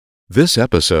This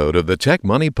episode of the Tech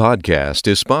Money Podcast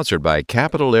is sponsored by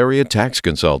Capital Area Tax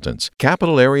Consultants.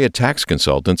 Capital Area Tax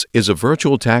Consultants is a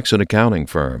virtual tax and accounting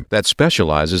firm that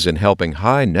specializes in helping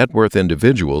high net worth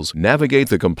individuals navigate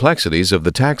the complexities of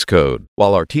the tax code.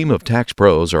 While our team of tax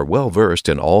pros are well versed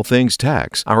in all things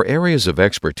tax, our areas of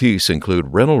expertise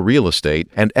include rental real estate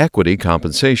and equity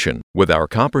compensation. With our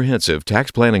comprehensive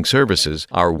tax planning services,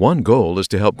 our one goal is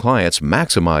to help clients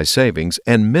maximize savings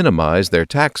and minimize their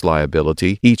tax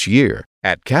liability each year.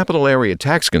 At Capital Area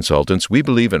Tax Consultants, we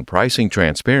believe in pricing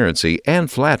transparency and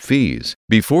flat fees.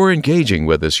 Before engaging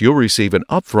with us, you'll receive an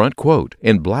upfront quote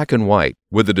in black and white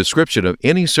with a description of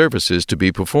any services to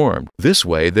be performed. This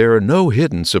way, there are no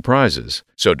hidden surprises.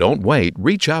 So don't wait.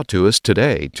 Reach out to us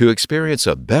today to experience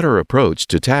a better approach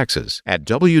to taxes at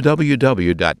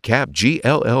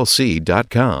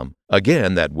www.capgllc.com.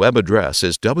 Again, that web address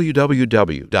is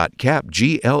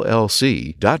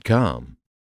www.capgllc.com.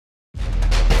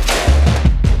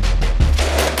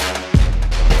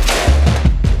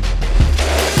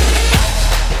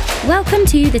 Welcome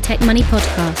to the Tech Money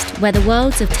Podcast, where the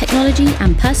worlds of technology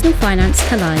and personal finance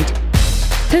collide.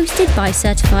 Hosted by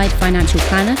certified financial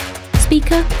planner,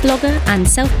 speaker, blogger, and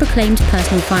self-proclaimed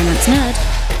personal finance nerd,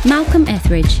 Malcolm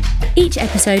Etheridge. Each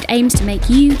episode aims to make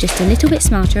you just a little bit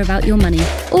smarter about your money,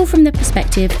 all from the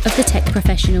perspective of the tech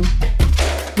professional.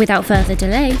 Without further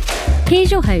delay,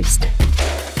 here's your host.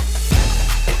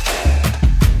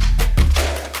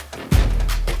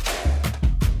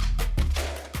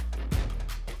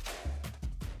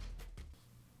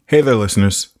 Hey there,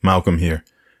 listeners. Malcolm here.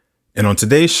 And on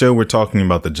today's show, we're talking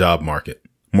about the job market.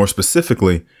 More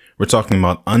specifically, we're talking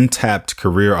about untapped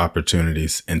career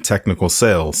opportunities in technical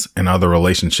sales and other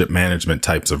relationship management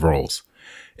types of roles.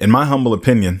 In my humble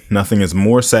opinion, nothing is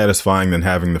more satisfying than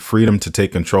having the freedom to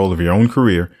take control of your own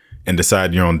career and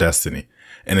decide your own destiny.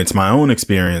 And it's my own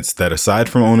experience that aside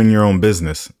from owning your own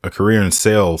business, a career in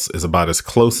sales is about as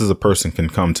close as a person can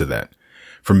come to that.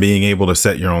 From being able to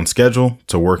set your own schedule,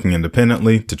 to working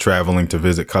independently, to traveling to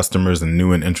visit customers in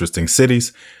new and interesting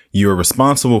cities, you are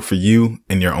responsible for you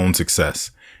and your own success.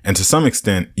 And to some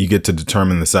extent, you get to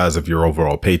determine the size of your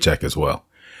overall paycheck as well.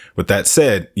 With that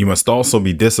said, you must also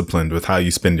be disciplined with how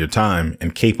you spend your time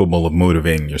and capable of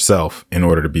motivating yourself in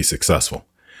order to be successful.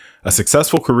 A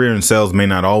successful career in sales may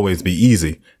not always be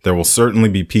easy. There will certainly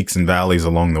be peaks and valleys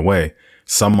along the way.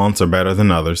 Some months are better than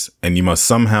others, and you must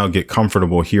somehow get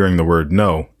comfortable hearing the word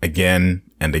no again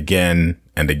and again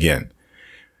and again.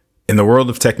 In the world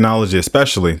of technology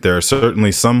especially, there are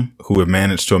certainly some who have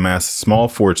managed to amass small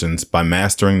fortunes by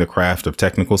mastering the craft of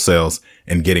technical sales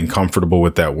and getting comfortable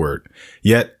with that word.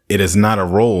 Yet, it is not a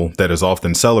role that is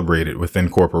often celebrated within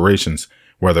corporations,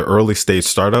 whether early stage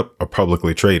startup or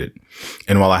publicly traded.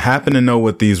 And while I happen to know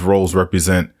what these roles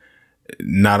represent,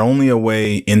 not only a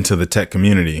way into the tech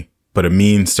community, but a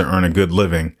means to earn a good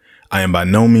living, I am by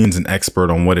no means an expert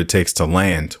on what it takes to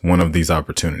land one of these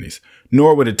opportunities,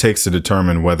 nor what it takes to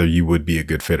determine whether you would be a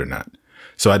good fit or not.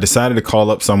 So I decided to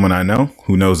call up someone I know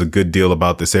who knows a good deal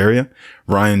about this area.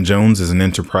 Ryan Jones is an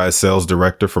enterprise sales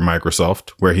director for Microsoft,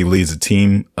 where he leads a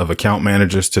team of account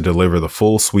managers to deliver the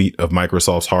full suite of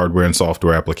Microsoft's hardware and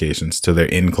software applications to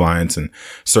their end clients and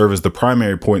serve as the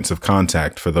primary points of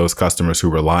contact for those customers who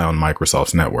rely on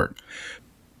Microsoft's network.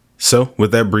 So,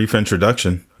 with that brief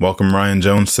introduction, welcome Ryan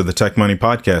Jones to the Tech Money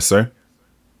Podcast, sir.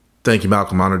 Thank you,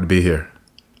 Malcolm. Honored to be here.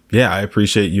 Yeah, I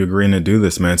appreciate you agreeing to do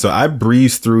this, man. So I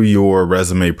breezed through your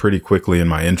resume pretty quickly in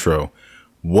my intro.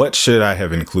 What should I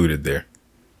have included there?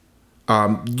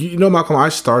 Malcolm, I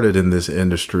started in this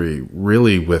industry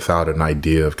really without an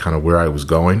idea of kind of where I was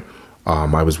going.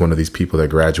 I was one of these people that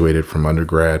graduated from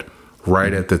undergrad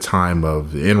right at the time of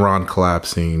Enron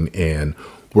collapsing and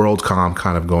WorldCom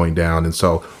kind of going down. And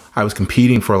so I was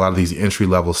competing for a lot of these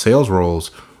entry-level sales roles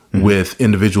with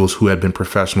individuals who had been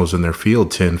professionals in their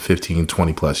field 10, 15,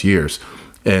 20 plus years.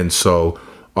 And so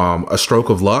a stroke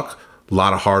of luck, a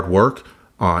lot of hard work,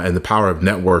 and the power of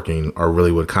networking are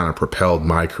really what kind of propelled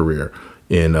my career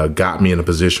and got me in a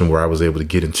position where I was able to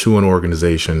get into an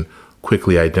organization,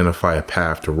 quickly identify a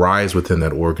path to rise within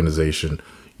that organization,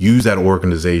 use that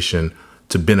organization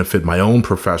to benefit my own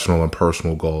professional and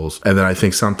personal goals. And then I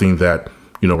think something that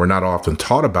we're not often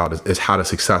taught about is how to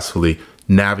successfully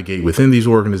navigate within these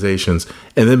organizations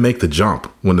and then make the jump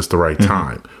when it's the right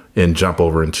time and jump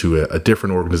over into a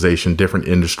different organization, different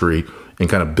industry, and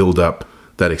kind of build up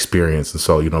that experience. And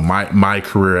so, my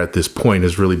career at this point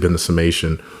has really been the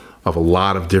summation of a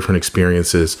lot of different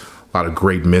experiences, a lot of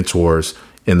great mentors,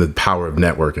 and the power of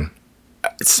networking.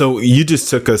 So you just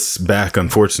took us back,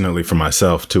 unfortunately for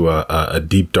myself, to a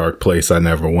deep, dark place I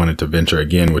never wanted to venture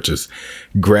again, which is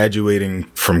graduating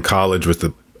from college with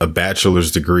a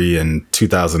bachelor's degree in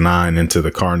 2009 into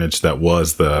the carnage that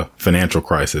was the financial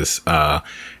crisis.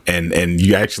 And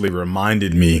you actually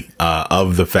reminded me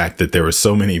of the fact that there were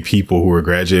so many people who were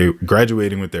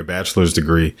graduating with their bachelor's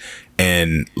degree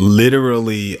and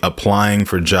literally applying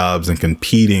for jobs and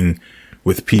competing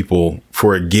with people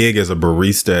for a gig as a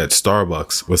barista at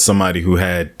Starbucks with somebody who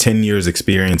had 10 years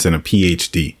experience and a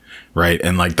PhD, right?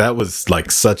 And like that was like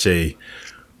such a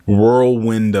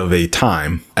whirlwind of a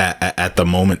time at the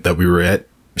moment that we were at.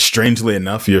 Strangely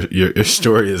enough, your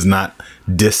story is not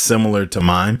dissimilar to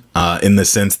mine in the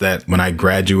sense that when I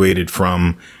graduated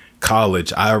from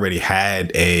college, I already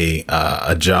had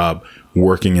a job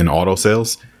working in auto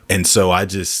sales. And so I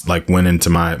just like went into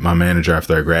my manager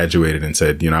after I graduated and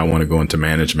said, I want to go into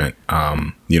management,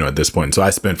 at this point. So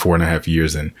I spent 4.5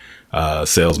 years in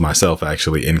sales myself,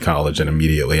 actually, in college and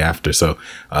immediately after. So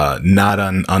not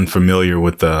unfamiliar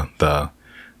with the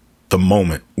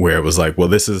moment where it was like, well,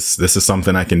 this is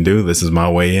something I can do. This is my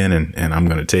way in and I'm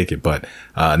going to take it. But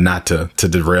not to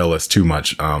derail us too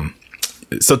much.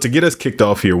 So to get us kicked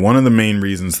off here, one of the main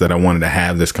reasons that I wanted to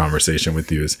have this conversation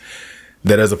with you is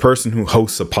that as a person who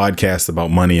hosts a podcast about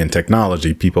money and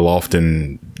technology, people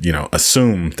often,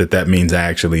 assume that means I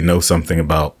actually know something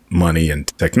about money and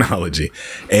technology.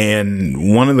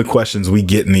 And one of the questions we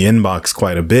get in the inbox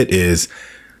quite a bit is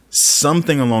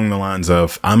something along the lines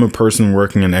of, I'm a person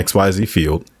working in XYZ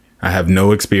field. I have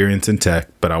no experience in tech,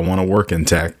 but I want to work in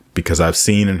tech because I've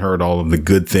seen and heard all of the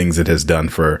good things it has done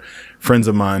for friends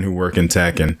of mine who work in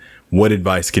tech. And what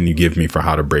advice can you give me for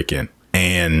how to break in?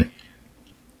 And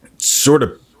sort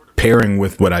of pairing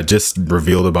with what I just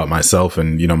revealed about myself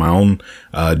and, my own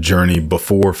journey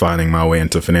before finding my way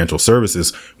into financial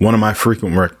services, one of my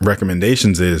frequent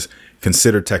recommendations is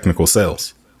consider technical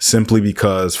sales. Simply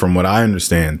because from what I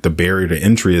understand, the barrier to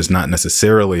entry is not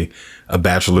necessarily a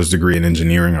bachelor's degree in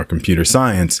engineering or computer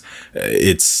science.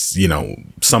 It's,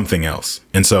 something else.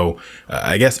 And so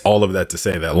I guess all of that to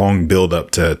say that long build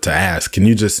up to ask, can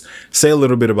you just say a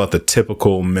little bit about the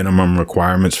typical minimum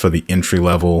requirements for the entry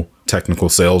level technical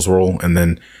sales role? And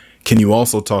then can you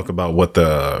also talk about what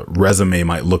the resume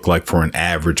might look like for an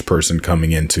average person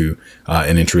coming into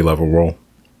an entry level role?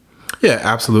 Yeah,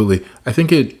 absolutely. I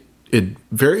think it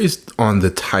varies on the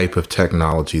type of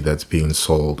technology that's being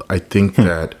sold. I think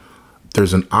that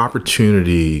there's an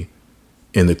opportunity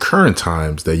in the current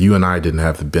times that you and I didn't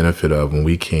have the benefit of when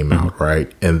we came out,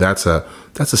 right? And that's a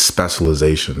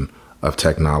specialization of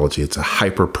technology. It's a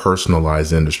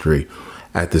hyper-personalized industry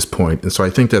at this point. And so I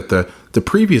think that the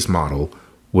previous model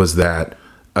was that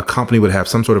a company would have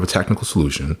some sort of a technical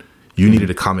solution. You needed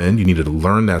to come in, you needed to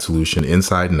learn that solution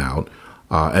inside and out.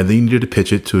 And then you needed to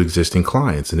pitch it to existing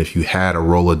clients. And if you had a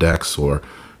Rolodex, or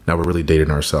now we're really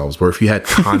dating ourselves, or if you had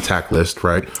contact list,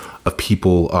 right, of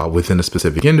people within a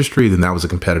specific industry, then that was a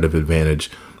competitive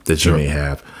advantage that you may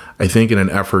have. I think in an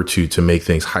effort to make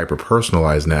things hyper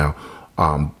personalized now,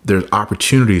 there's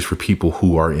opportunities for people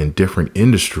who are in different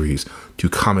industries to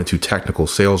come into technical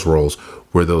sales roles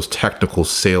where those technical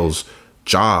sales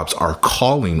jobs are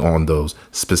calling on those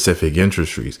specific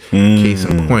industries. Case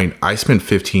in point, I spent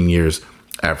 15 years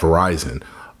at Verizon,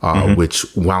 which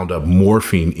wound up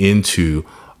morphing into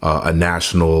a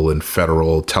national and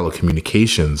federal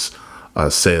telecommunications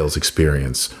sales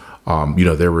experience.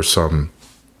 There were some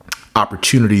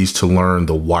opportunities to learn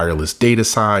the wireless data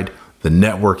side, the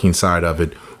networking side of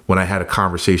it. When I had a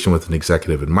conversation with an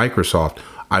executive at Microsoft,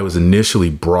 I was initially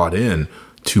brought in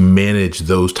to manage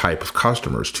those type of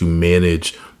customers, to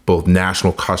manage both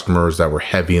national customers that were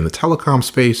heavy in the telecom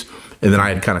space. And then I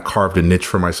had kind of carved a niche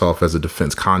for myself as a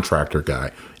defense contractor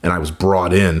guy. And I was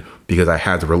brought in because I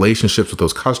had the relationships with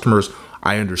those customers.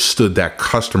 I understood that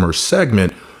customer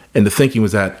segment. And the thinking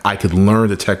was that I could learn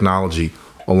the technology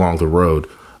along the road.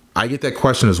 I get that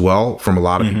question as well from a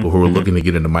lot of people who are looking to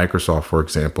get into Microsoft, for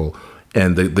example.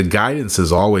 And the guidance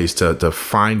is always to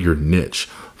find your niche.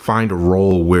 Find a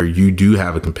role where you do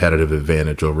have a competitive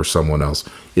advantage over someone else.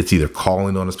 It's either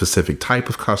calling on a specific type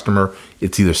of customer,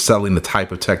 it's either selling the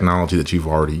type of technology that you've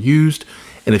already used.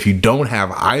 And if you don't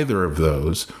have either of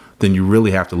those, then you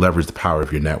really have to leverage the power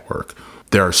of your network.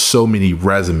 There are so many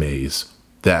resumes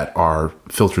that are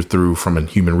filtered through from a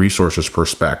human resources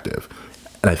perspective.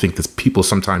 And I think that people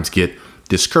sometimes get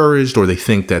discouraged, or they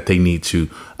think that they need to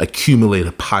accumulate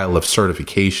a pile of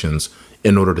certifications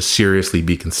in order to seriously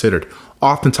be considered.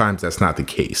 Oftentimes, that's not the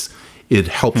case. It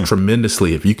helps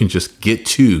tremendously if you can just get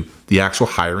to the actual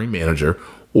hiring manager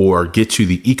or get to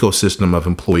the ecosystem of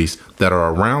employees that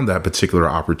are around that particular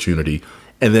opportunity,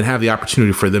 and then have the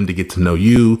opportunity for them to get to know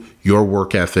you, your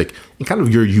work ethic, and kind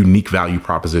of your unique value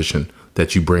proposition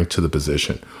that you bring to the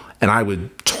position. And I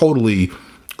would totally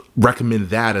recommend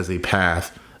that as a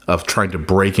path of trying to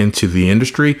break into the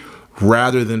industry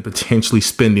rather than potentially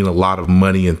spending a lot of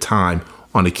money and time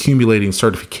on accumulating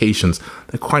certifications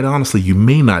that, quite honestly, you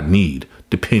may not need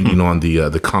depending on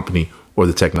the company or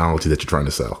the technology that you're trying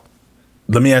to sell.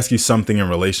 Let me ask you something in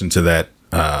relation to that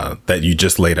that you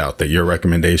just laid out, that your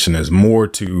recommendation is more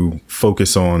to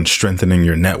focus on strengthening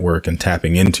your network and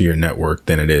tapping into your network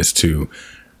than it is to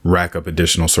rack up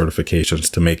additional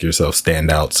certifications to make yourself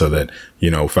stand out, so that,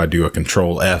 if I do a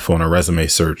control F on a resume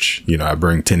search, I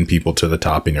bring 10 people to the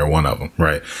top and you're one of them,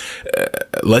 right?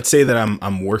 Let's say that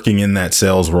I'm working in that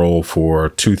sales role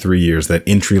for 2-3 years, that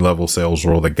entry level sales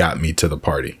role that got me to the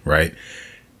party, right?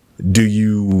 Do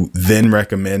you then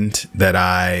recommend that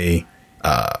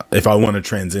if I want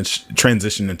to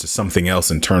transition into something else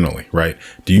internally, right?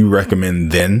 Do you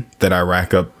recommend then that I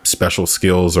rack up special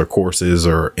skills or courses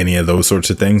or any of those sorts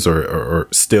of things, or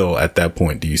still at that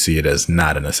point, do you see it as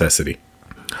not a necessity?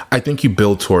 I think you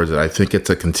build towards it. I think it's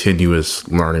a continuous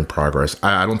learning progress.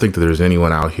 I don't think that there's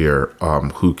anyone out here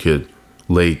who could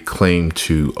lay claim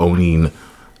to owning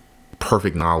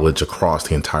perfect knowledge across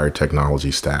the entire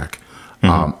technology stack.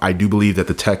 I do believe that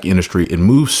the tech industry, it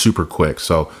moves super quick.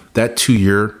 So that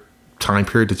 2-year time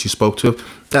period that you spoke to,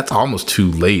 that's almost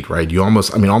too late, right? You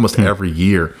almost every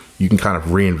year you can kind of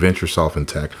reinvent yourself in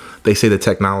tech. They say that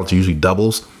technology usually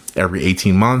doubles every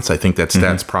 18 months. I think that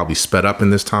stat's probably sped up in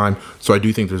this time. So I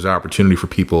do think there's an opportunity for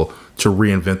people to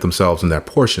reinvent themselves in that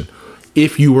portion.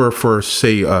 If you were let's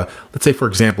say, for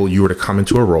example, you were to come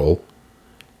into a role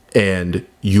and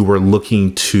you were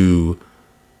looking to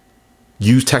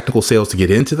use technical sales to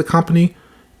get into the company,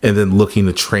 and then looking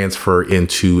to transfer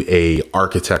into a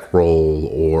architect role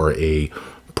or a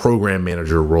program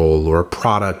manager role or a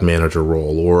product manager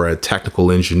role or a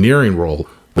technical engineering role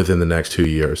within the next 2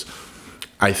 years,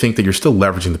 I think that you're still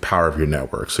leveraging the power of your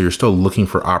network. So you're still looking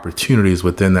for opportunities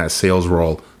within that sales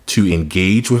role to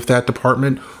engage with that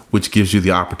department, which gives you the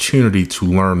opportunity to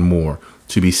learn more,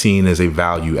 to be seen as a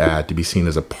value add, to be seen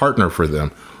as a partner for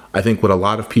them. I think what a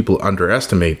lot of people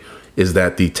underestimate is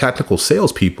that the technical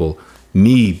salespeople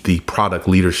need the product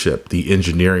leadership, the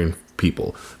engineering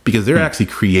people, because they're actually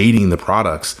creating the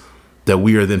products that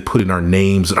we are then putting our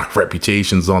names and our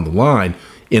reputations on the line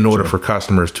in order for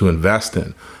customers to invest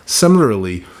in.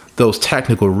 Similarly, those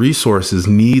technical resources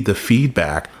need the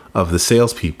feedback of the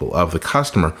salespeople, of the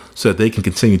customer, so that they can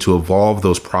continue to evolve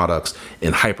those products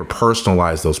and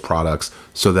hyper-personalize those products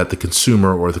so that the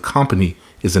consumer or the company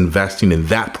is investing in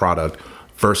that product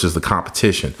versus the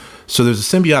competition. So there's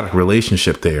a symbiotic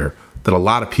relationship there that a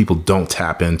lot of people don't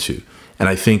tap into. And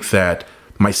I think that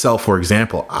myself, for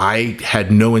example, I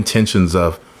had no intentions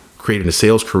of creating a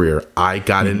sales career. I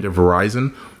got into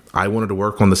Verizon. I wanted to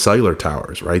work on the cellular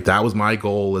towers, right? That was my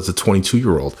goal as a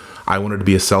 22-year-old. I wanted to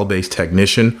be a cell-based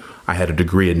technician. I had a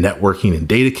degree in networking and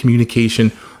data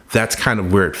communication. That's kind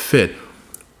of where it fit.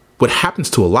 What happens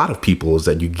to a lot of people is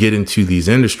that you get into these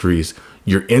industries,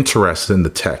 you're interested in the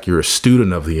tech, you're a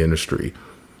student of the industry.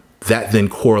 That then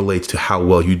correlates to how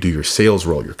well you do your sales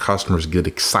role. Your customers get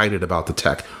excited about the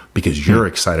tech because you're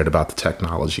excited about the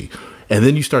technology. And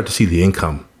then you start to see the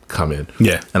income come in.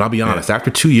 Yeah. And I'll be honest, after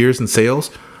 2 years in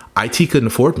sales, IT couldn't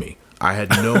afford me. I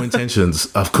had no intentions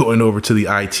of going over to the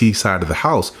IT side of the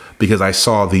house because I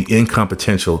saw the income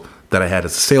potential that I had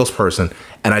as a salesperson.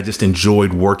 And I just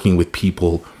enjoyed working with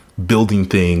people, building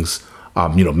things,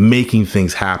 making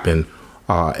things happen.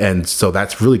 And so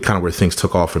that's really kind of where things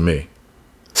took off for me.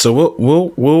 So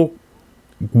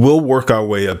we'll work our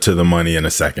way up to the money in a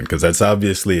second, because that's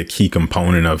obviously a key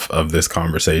component of this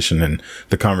conversation and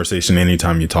the conversation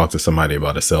anytime you talk to somebody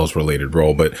about a sales related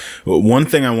role. But one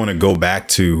thing I want to go back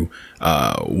to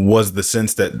was the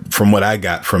sense that from what I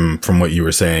got from what you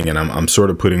were saying, and I'm sort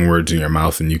of putting words in your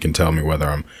mouth and you can tell me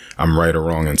whether I'm right or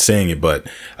wrong in saying it, but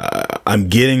I'm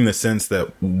getting the sense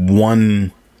that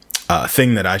one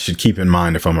thing that I should keep in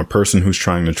mind if I'm a person who's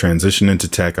trying to transition into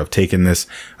tech, I've taken this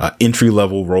entry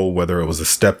level role, whether it was a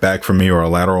step back for me or a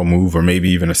lateral move or maybe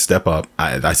even a step up.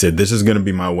 I said, this is going to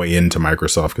be my way into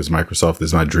Microsoft because Microsoft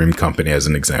is my dream company, as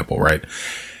an example, right?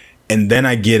 And then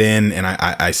I get in and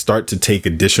I start to take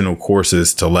additional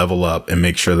courses to level up and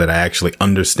make sure that I actually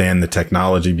understand the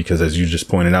technology, because as you just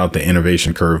pointed out, the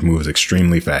innovation curve moves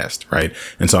extremely fast, right?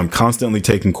 And so I'm constantly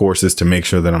taking courses to make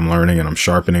sure that I'm learning and I'm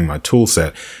sharpening my tool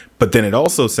set. But then it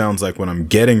also sounds like what I'm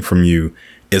getting from you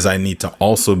is I need to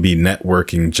also be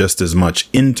networking just as much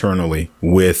internally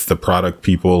with the product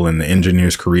people and the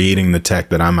engineers creating the tech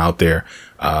that I'm out there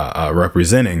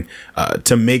representing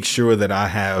to make sure that I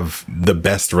have the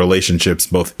best relationships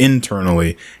both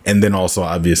internally and then also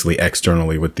obviously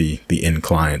externally with the end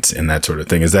clients and that sort of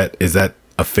thing. Is that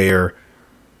a fair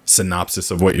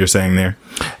synopsis of what you're saying there?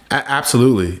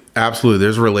 Absolutely.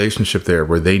 There's a relationship there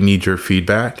where they need your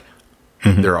feedback.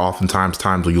 Mm-hmm. There are oftentimes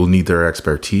times where you'll need their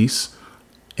expertise,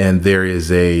 and there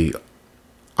is a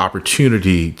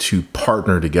opportunity to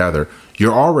partner together.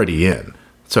 You're already in.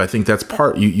 So I think that's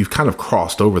you've kind of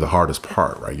crossed over the hardest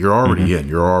part, right? You're already in.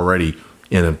 You're already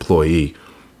an employee.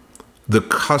 The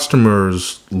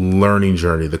customer's learning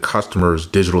journey, the customer's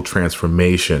digital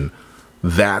transformation,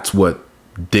 that's what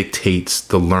dictates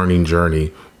the learning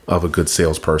journey of a good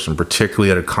salesperson,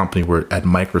 particularly at a company at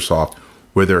Microsoft,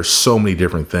 where there are so many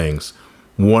different things.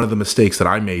 One of the mistakes that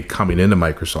I made coming into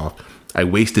Microsoft, I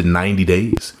wasted 90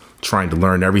 days trying to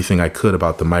learn everything I could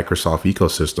about the Microsoft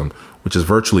ecosystem, which is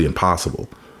virtually impossible.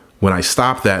 When I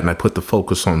stopped that and I put the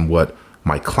focus on what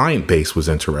my client base was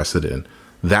interested in,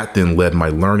 that then led my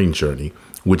learning journey,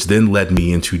 which then led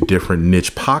me into different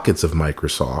niche pockets of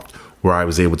Microsoft, where I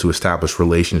was able to establish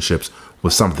relationships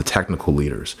with some of the technical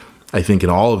leaders. I think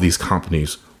in all of these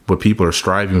companies, what people are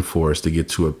striving for is to get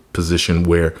to a position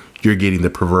where you're getting the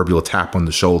proverbial tap on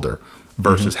the shoulder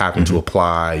versus having to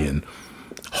apply, and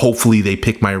hopefully they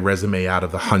pick my resume out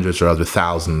of the hundreds or other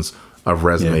thousands of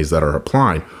resumes that are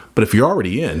applying. But if you're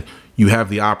already in, you have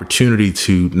the opportunity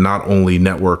to not only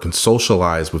network and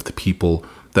socialize with the people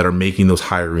that are making those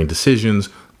hiring decisions,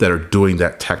 that are doing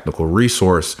that technical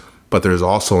resource, but there's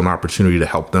also an opportunity to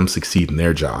help them succeed in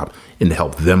their job and to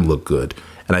help them look good.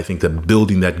 And I think that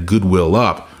building that goodwill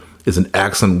up is an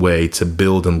excellent way to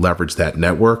build and leverage that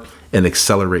network and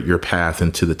accelerate your path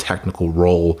into the technical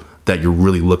role that you're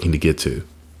really looking to get to.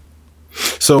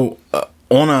 So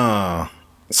on a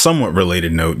somewhat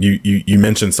related note, you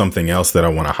mentioned something else that I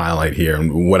want to highlight here.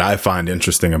 And what I find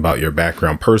interesting about your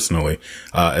background personally,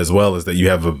 as well, is that you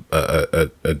have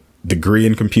a degree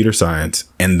in computer science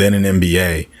and then an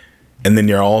MBA. And then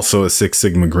you're also a Six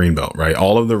Sigma green belt, right?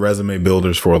 All of the resume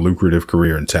builders for a lucrative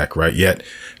career in tech, right? Yet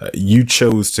you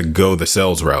chose to go the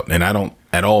sales route. And I don't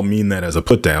at all mean that as a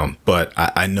put down, but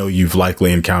I know you've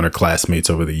likely encountered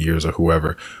classmates over the years or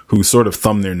whoever who sort of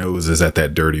thumb their noses at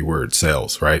that dirty word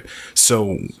sales, right?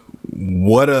 So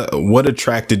what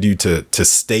attracted you to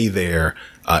stay there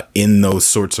in those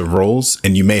sorts of roles?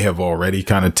 And you may have already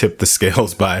kind of tipped the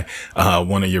scales by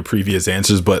one of your previous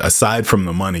answers, but aside from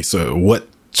the money, so what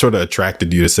sort of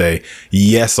attracted you to say,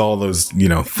 yes, all those,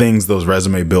 things, those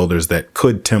resume builders that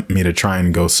could tempt me to try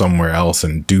and go somewhere else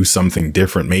and do something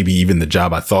different, maybe even the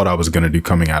job I thought I was going to do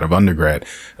coming out of undergrad.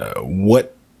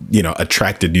 What,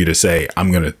 attracted you to say, I'm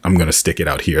going to stick it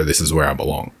out here. This is where I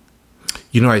belong?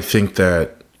 I think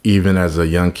that even as a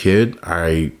young kid,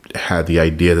 I had the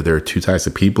idea that there are two types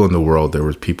of people in the world. There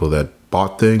was people that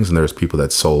bought things and there was people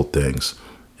that sold things.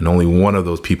 And only one of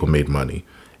those people made money.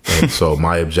 And so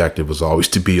my objective was always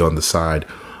to be on the side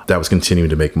that was continuing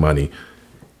to make money.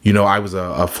 I was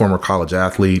a former college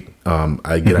athlete.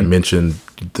 I mentioned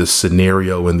the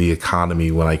scenario in the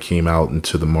economy when I came out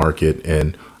into the market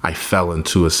and I fell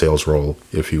into a sales role,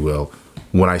 if you will.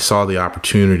 When I saw the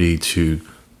opportunity to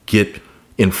get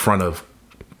in front of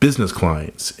business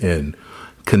clients and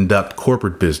conduct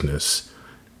corporate business,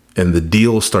 and the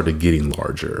deals started getting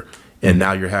larger, and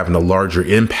now you're having a larger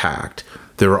impact.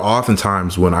 There were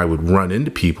oftentimes when I would run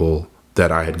into people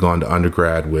that I had gone to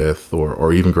undergrad with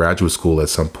or even graduate school at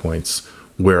some points,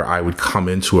 where I would come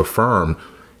into a firm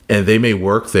and they may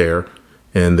work there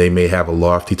and they may have a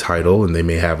lofty title and they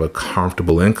may have a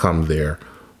comfortable income there,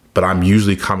 but I'm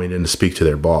usually coming in to speak to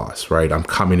their boss, right? I'm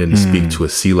coming in to speak to a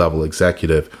C-level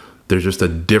executive. There's just a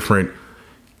different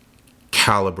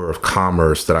caliber of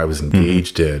commerce that I was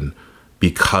engaged in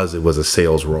because it was a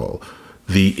sales role.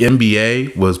 The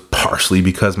MBA was partially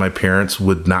because my parents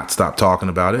would not stop talking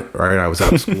about it, right? I was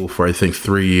out of school for, I think,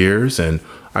 3 years, and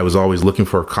I was always looking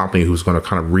for a company who was going to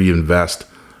kind of reinvest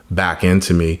back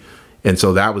into me. And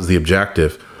so that was the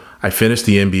objective. I finished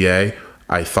the MBA.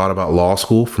 I thought about law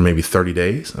school for maybe 30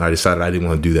 days, and I decided I didn't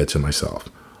want to do that to myself.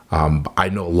 I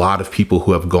know a lot of people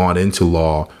who have gone into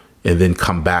law and then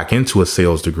come back into a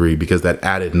sales degree because that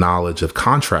added knowledge of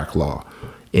contract law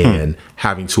and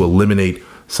having to eliminate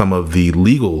some of the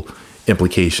legal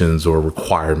implications or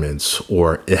requirements,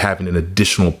 or having an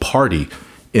additional party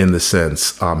in the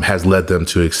sense, has led them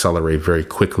to accelerate very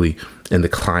quickly and to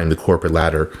climb the corporate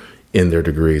ladder in their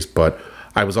degrees. But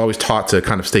I was always taught to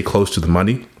kind of stay close to the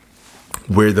money,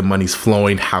 where the money's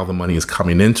flowing, how the money is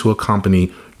coming into a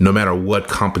company. No matter what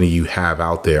company you have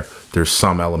out there, there's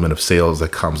some element of sales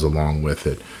that comes along with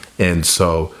it. And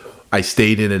so I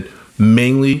stayed in it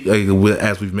mainly,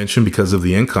 as we've mentioned, because of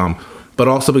the income, but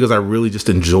also because I really just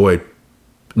enjoyed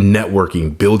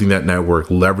networking, building that network,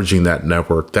 leveraging that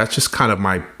network. That's just kind of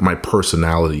my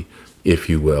personality, if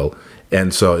you will.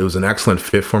 And so it was an excellent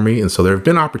fit for me. And so there have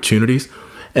been opportunities.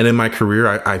 And in my career,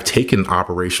 I've taken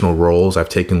operational roles. I've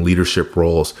taken leadership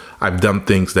roles. I've done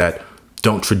things that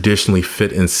don't traditionally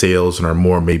fit in sales and are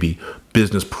more maybe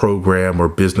business program or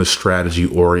business strategy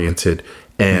oriented.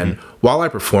 And while I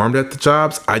performed at the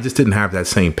jobs, I just didn't have that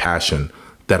same passion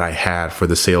that I had for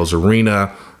the sales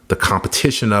arena, the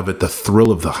competition of it, the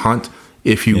thrill of the hunt,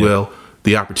 if you will,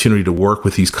 the opportunity to work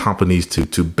with these companies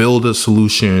to build a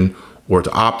solution or to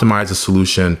optimize a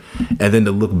solution, and then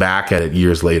to look back at it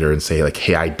years later and say like,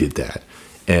 hey, I did that.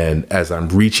 And as I'm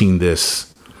reaching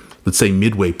this, let's say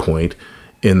midway point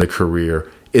in the career,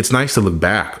 it's nice to look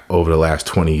back over the last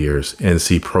 20 years and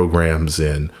see programs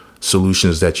and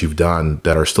solutions that you've done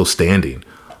that are still standing,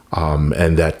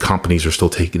 and that companies are still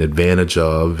taking advantage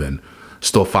of and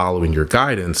still following your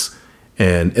guidance.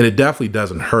 And it definitely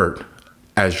doesn't hurt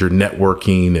as you're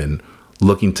networking and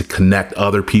looking to connect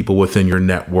other people within your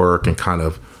network and kind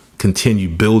of continue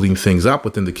building things up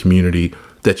within the community,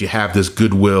 that you have this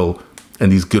goodwill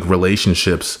and these good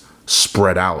relationships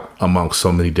spread out amongst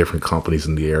so many different companies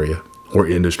in the area or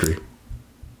industry.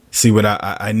 See, what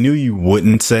I knew you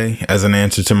wouldn't say as an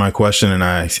answer to my question, and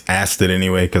I asked it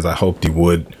anyway because I hoped you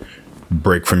would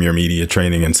break from your media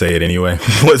training and say it anyway,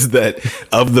 was that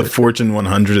of the Fortune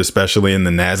 100, especially in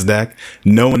the NASDAQ,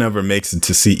 no one ever makes it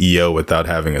to CEO without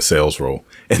having a sales role.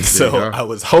 And so I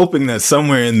was hoping that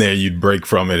somewhere in there you'd break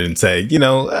from it and say,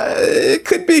 it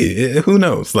could be, who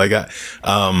knows? Like,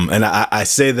 I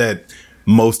say that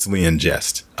mostly in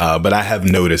jest, but I have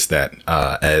noticed that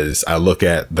as I look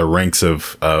at the ranks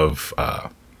of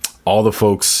all the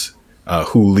folks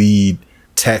who lead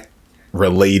tech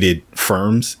related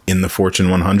firms in the Fortune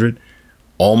 100,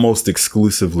 almost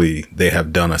exclusively they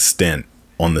have done a stint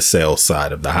on the sales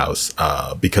side of the house,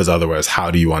 because otherwise,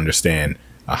 how do you understand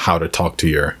how to talk to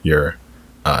your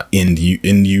end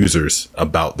users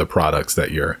about the products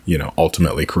that you're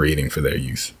ultimately creating for their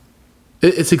use?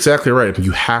 It's exactly right.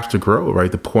 You have to grow, right?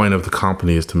 The point of the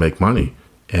company is to make money,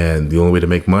 and the only way to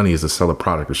make money is to sell a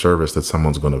product or service that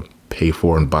someone's going to pay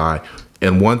for and buy.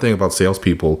 And one thing about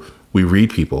salespeople, we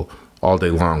read people all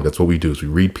day long. That's what we do, is we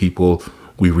read people,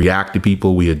 we react to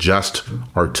people, we adjust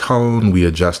our tone, we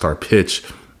adjust our pitch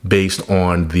based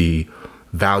on the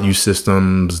value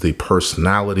systems, the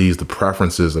personalities, the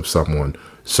preferences of someone.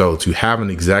 So to have an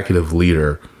executive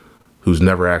leader who's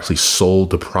never actually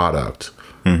sold the product,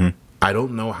 I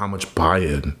don't know how much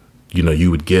buy-in,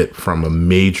 you would get from a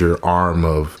major arm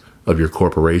of your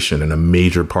corporation and a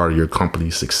major part of your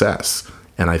company's success.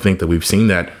 And I think that we've seen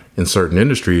that in certain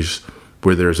industries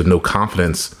where there's no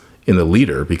confidence in the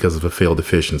leader because of a failed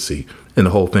efficiency, and the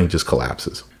whole thing just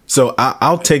collapses. So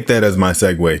I'll take that as my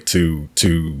segue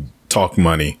to talk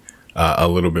money a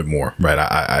little bit more, right?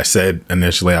 I said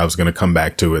initially I was going to come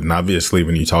back to it. And obviously,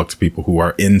 when you talk to people who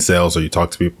are in sales, or you talk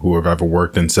to people who have ever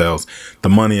worked in sales, the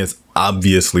money is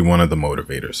obviously one of the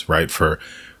motivators, right? For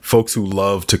folks who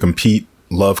love to compete,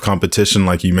 love competition,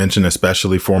 like you mentioned,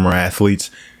 especially former athletes,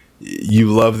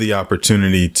 you love the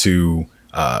opportunity to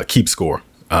keep score.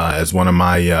 As one of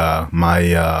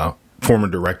my former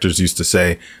directors used to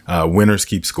say, winners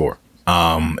keep score.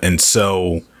 And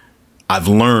so I've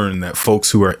learned that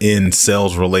folks who are in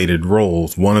sales related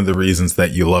roles, one of the reasons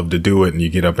that you love to do it and you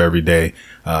get up every day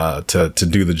to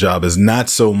do the job is not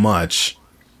so much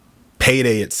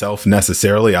payday itself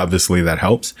necessarily. Obviously that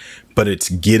helps, but it's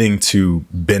getting to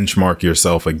benchmark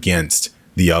yourself against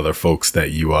the other folks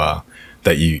that you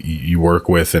work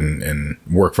with and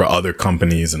work for other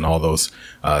companies and all those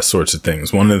sorts of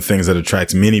things. One of the things that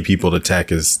attracts many people to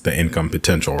tech is the income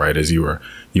potential, right? As you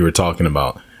were talking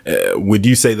about. Would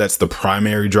you say that's the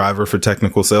primary driver for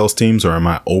technical sales teams, or am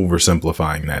I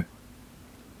oversimplifying that?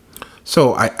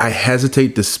 So I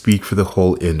hesitate to speak for the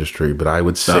whole industry, but I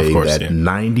would say that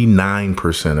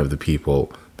 99% of the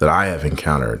people that I have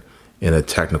encountered in a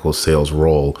technical sales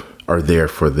role are there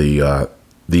for the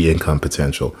income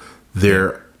potential.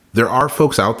 There are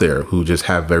folks out there who just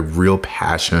have a real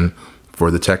passion for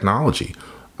the technology.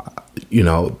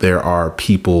 There are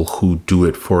people who do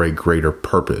it for a greater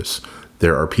purpose.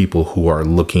 There are people who are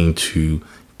looking to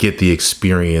get the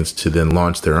experience to then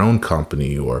launch their own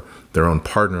company or their own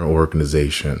partner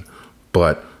organization.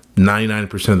 But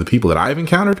 99% of the people that I've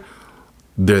encountered,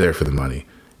 they're there for the money,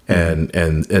 and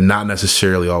not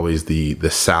necessarily always the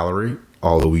salary,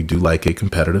 although we do like a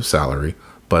competitive salary.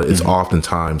 But it's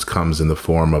oftentimes comes in the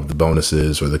form of the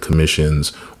bonuses or the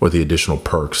commissions or the additional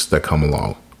perks that come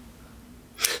along.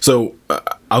 So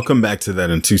I'll come back to that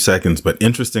in 2 seconds. But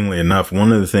interestingly enough,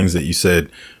 one of the things that you said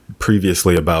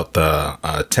previously about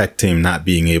the tech team not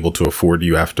being able to afford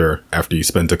you after you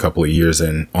spent a couple of years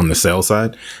on the sales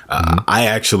side, I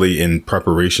actually, in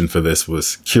preparation for this,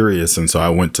 was curious. And so I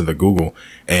went to the Google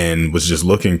and was just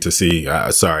looking to see.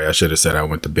 Sorry, I should have said I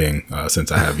went to Bing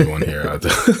since I have you on here.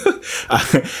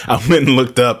 I went and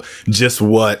looked up just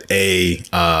what a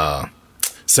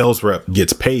sales rep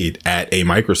gets paid at a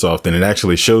Microsoft, and it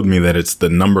actually showed me that it's the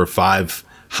number 5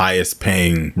 highest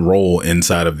paying role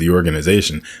inside of the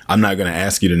organization. I'm not going to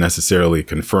ask you to necessarily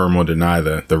confirm or deny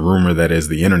the rumor that is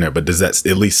the internet, but does that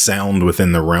at least sound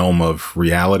within the realm of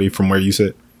reality from where you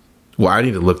sit? Well, I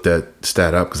need to look that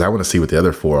stat up because I want to see what the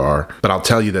other 4 are. But I'll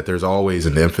tell you that there's always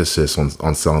an emphasis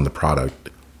on selling the product.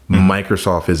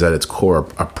 Microsoft is at its core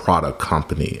a product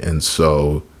company. And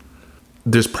so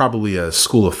there's probably a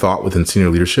school of thought within senior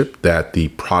leadership that the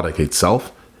product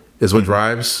itself is what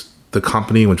drives the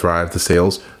company, what drives the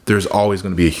sales. There's always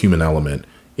going to be a human element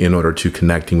in order to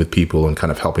connecting with people and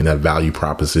kind of helping that value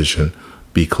proposition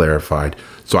be clarified.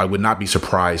 So I would not be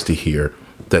surprised to hear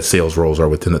that sales roles are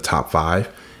within the top 5.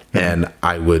 And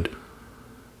I would,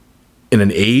 in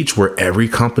an age where every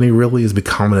company really is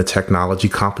becoming a technology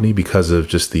company because of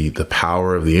just the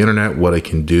power of the internet, what it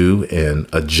can do, and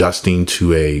adjusting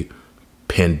to a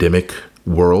pandemic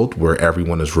world where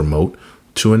everyone is remote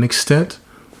to an extent,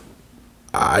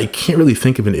 I can't really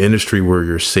think of an industry where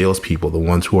your salespeople, the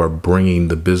ones who are bringing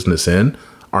the business in,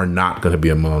 are not going to be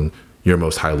among your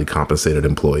most highly compensated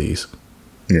employees.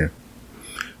 Yeah,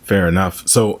 fair enough.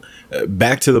 So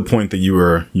back to the point that you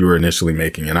were initially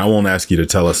making, and I won't ask you to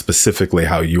tell us specifically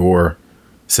how your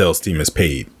sales team is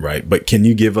paid, right? But can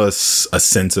you give us a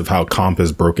sense of how comp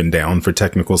is broken down for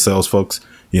technical sales folks?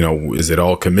 You know, is it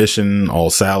all commission, all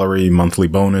salary, monthly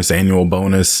bonus, annual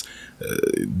bonus,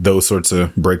 those sorts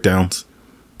of breakdowns?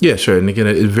 Yeah, sure. And again,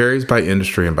 it varies by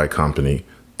industry and by company.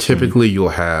 Typically, you'll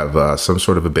have some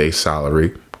sort of a base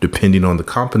salary, depending on the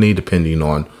company, depending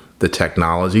on the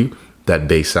technology. That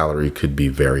base salary could be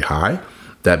very high.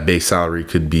 That base salary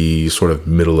could be sort of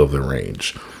middle of the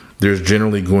range. There's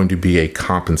generally going to be a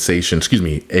commission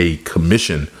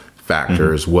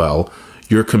factor as well.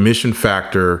 Your commission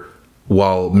factor,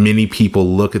 while many people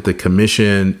look at the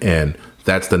commission and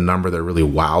that's the number that really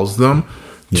wows them,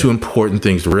 2 important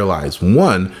things to realize.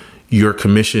 1, your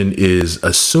commission is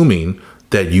assuming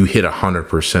that you hit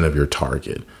 100% of your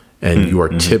target, and you are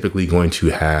typically going to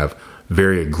have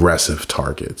very aggressive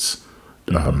targets.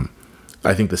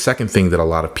 I think the second thing that a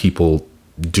lot of people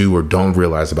do or don't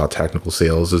realize about technical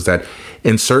sales is that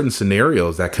in certain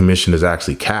scenarios, that commission is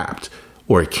actually capped,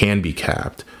 or it can be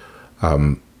capped.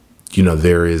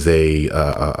 There is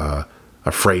a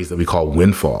phrase that we call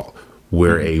windfall,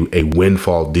 where a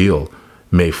windfall deal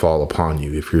may fall upon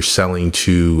you if you're selling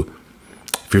to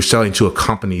a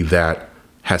company that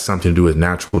has something to do with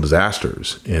natural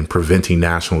disasters and preventing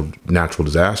natural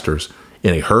disasters,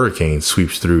 and a hurricane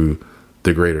sweeps through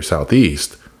the greater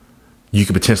Southeast. You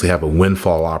could potentially have a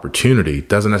windfall opportunity.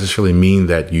 Doesn't necessarily mean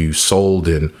that you sold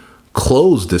and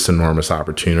closed this enormous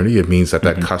opportunity. It means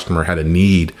that customer had a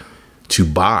need to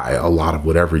buy a lot of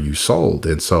whatever you sold.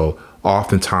 And so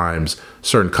oftentimes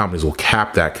certain companies will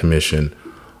cap that commission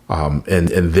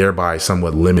and thereby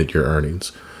somewhat limit your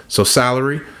earnings. So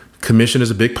salary, commission is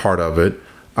a big part of it.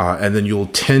 And then you'll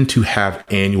tend to have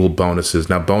annual bonuses.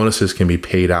 Now, bonuses can be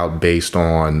paid out based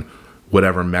on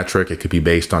whatever metric. It could be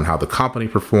based on how the company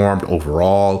performed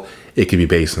overall. It could be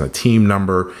based on a team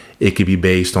number. It could be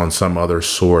based on some other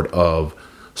sort of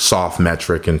soft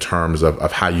metric in terms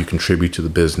of how you contribute to the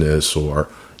business, or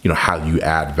how you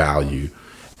add value.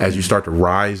 As you start to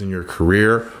rise in your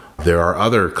career, there are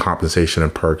other compensation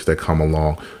and perks that come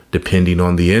along depending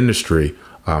on the industry.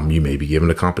 You may be given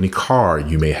a company car.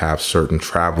 You may have certain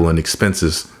travel and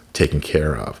expenses taken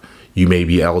care of. You may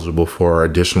be eligible for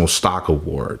additional stock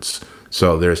awards.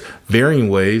 So there's varying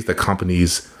ways that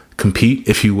companies compete,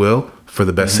 if you will, for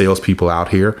the best salespeople out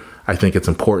here. I think it's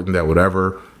important that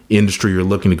whatever industry you're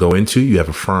looking to go into, you have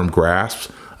a firm grasp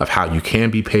of how you can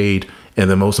be paid, and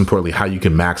then most importantly, how you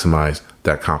can maximize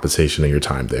that compensation in your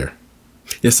time there.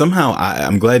 Yeah, somehow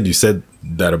I'm glad you said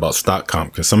that about stock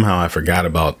comp, because somehow I forgot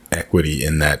about equity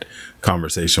in that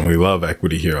conversation. We love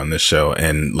equity here on this show,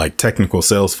 and like technical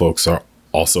sales folks are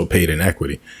also paid in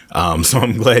equity. So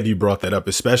I'm glad you brought that up,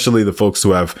 especially the folks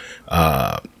who have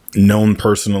known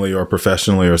personally or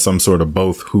professionally or some sort of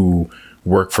both who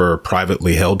work for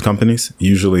privately held companies.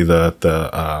 Usually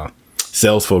the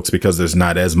sales folks, because there's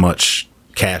not as much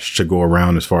cash to go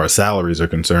around as far as salaries are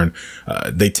concerned,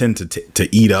 they tend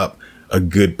to eat up a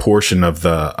good portion of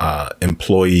the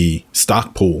employee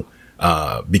stock pool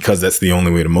because that's the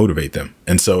only way to motivate them.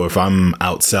 And so if I'm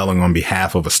out selling on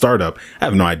behalf of a startup, I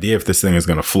have no idea if this thing is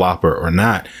going to flop or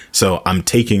not. So I'm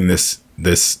taking this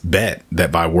bet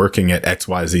that by working at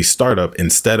XYZ startup,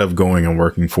 instead of going and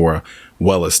working for a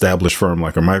well-established firm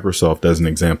like a Microsoft, as an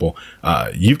example,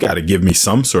 you've got to give me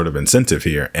some sort of incentive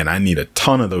here. And I need a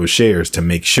ton of those shares to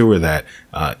make sure that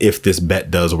if this bet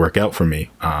does work out for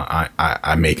me,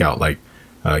 I make out like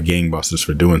gangbusters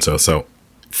for doing so. So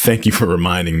thank you for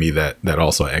reminding me that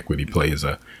also equity plays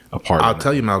a part. I'll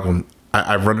tell you, Malcolm,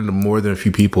 I've run into more than a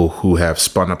few people who have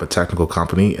spun up a technical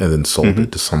company and then sold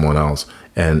it to someone else.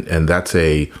 And that's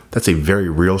a very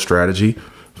real strategy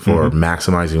for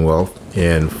maximizing wealth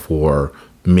and for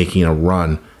making a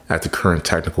run at the current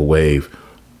technical wave.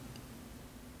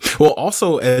 Well,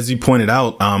 also, as you pointed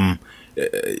out,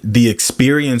 the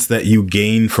experience that you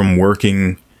gain from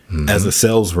working as a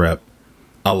sales rep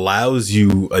allows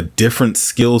you a different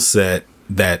skill set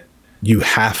that you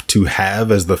have to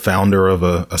have as the founder of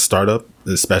a startup,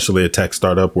 especially a tech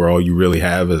startup where all you really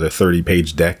have is a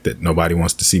 30-page deck that nobody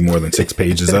wants to see more than 6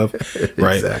 pages of,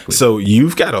 right? Exactly. So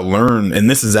you've got to learn, and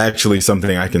this is actually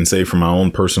something I can say from my own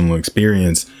personal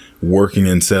experience working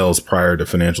in sales prior to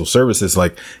financial services.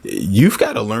 Like, you've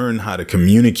got to learn how to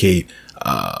communicate,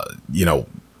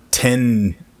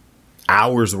 10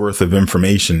 hours worth of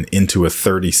information into a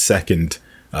 30-second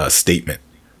statement,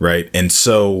 right? And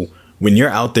so when you're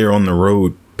out there on the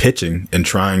road pitching and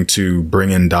trying to bring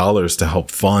in dollars to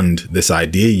help fund this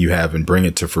idea you have and bring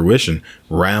it to fruition,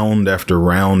 round after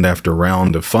round after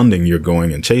round of funding you're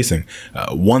going and chasing,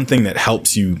 one thing that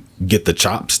helps you get the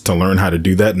chops to learn how to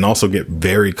do that and also get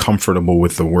very comfortable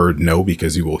with the word no,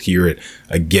 because you will hear it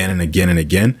again and again and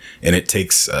again. And it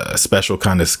takes a special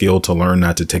kind of skill to learn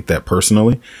not to take that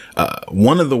personally.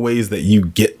 One of the ways that you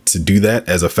get to do that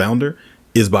as a founder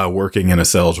is by working in a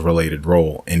sales related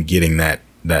role and getting that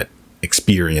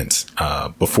experience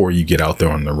before you get out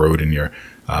there on the road and you're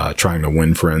trying to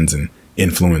win friends and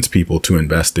influence people to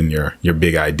invest in your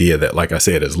big idea that, like I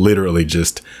said, is literally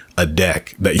just a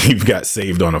deck that you've got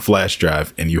saved on a flash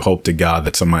drive, and you hope to God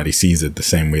that somebody sees it the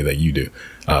same way that you do.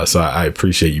 So I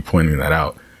appreciate you pointing that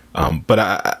out. But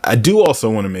I do also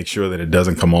want to make sure that it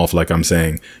doesn't come off like I'm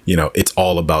saying, it's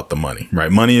all about the money,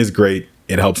 right? Money is great.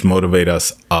 It helps motivate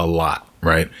us a lot,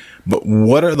 right? But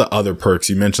what are the other perks?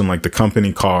 You mentioned like the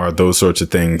company car, those sorts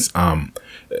of things.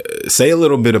 Say a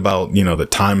little bit about, the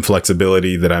time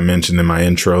flexibility that I mentioned in my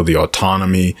intro, the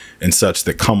autonomy and such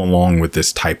that come along with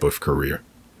this type of career.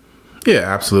 Yeah,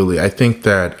 absolutely. I think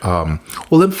that,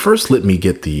 let me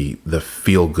get the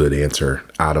feel good answer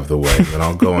out of the way, and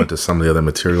I'll go into some of the other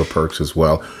material perks as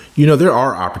well. There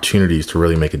are opportunities to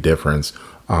really make a difference.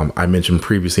 I mentioned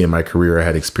previously in my career, I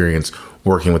had experience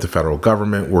working with the federal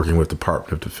government, working with the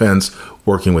Department of Defense,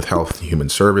 working with Health and Human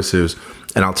Services.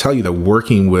 And I'll tell you that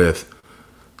working with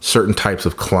certain types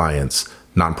of clients,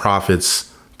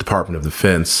 nonprofits, Department of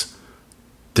Defense,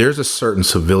 there's a certain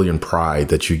civilian pride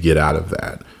that you get out of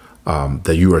that,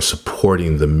 that you are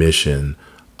supporting the mission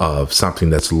of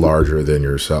something that's larger than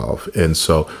yourself. And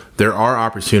so there are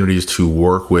opportunities to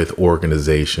work with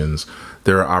organizations.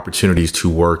 There are opportunities to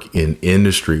work in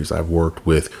industries. I've worked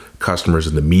with customers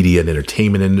in the media and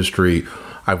entertainment industry.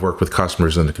 I've worked with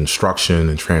customers in the construction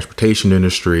and transportation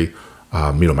industry.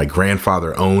 My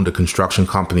grandfather owned a construction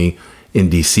company in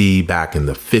DC back in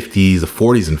the 50s, the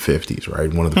 40s and 50s,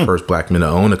 right? One of the first black men to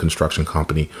own a construction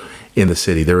company in the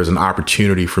city. There was an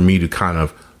opportunity for me to kind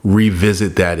of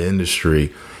revisit that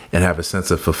industry and have a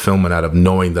sense of fulfillment out of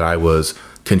knowing that I was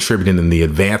contributing in the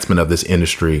advancement of this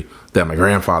industry that my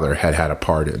grandfather had a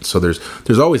part in. So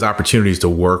there's always opportunities to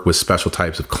work with special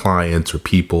types of clients or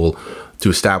people to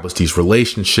establish these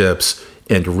relationships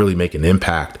and to really make an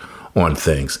impact on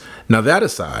things. Now, that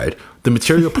aside, the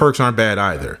material perks aren't bad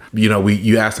either.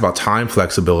 You asked about time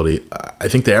flexibility. I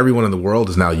think that everyone in the world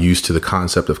is now used to the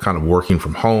concept of kind of working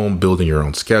from home, building your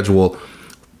own schedule.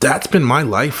 That's been my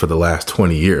life for the last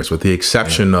 20 years, with the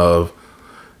exception of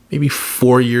maybe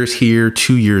 4 years here,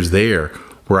 2 years there,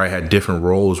 where I had different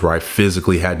roles where I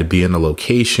physically had to be in a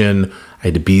location. I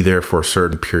had to be there for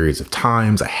certain periods of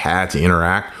times. I had to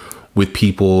interact with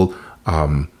people,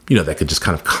 that could just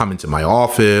kind of come into my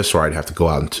office, or I'd have to go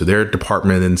out into their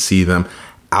department and see them.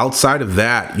 Outside of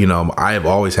that, I have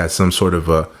always had some sort of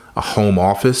a home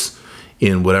office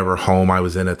in whatever home I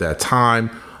was in at that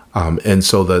time. And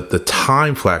so the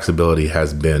time flexibility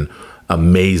has been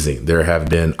amazing. There have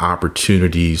been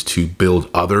opportunities to build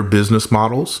other business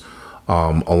models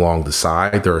along the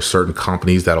side. There are certain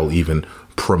companies that'll even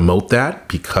promote that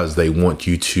because they want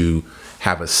you to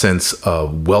have a sense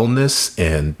of wellness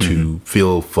and to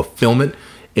feel fulfillment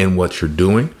in what you're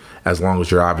doing. as long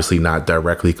as you're obviously not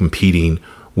directly competing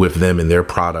with them in their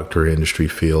product or industry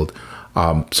field.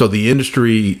 So the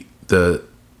industry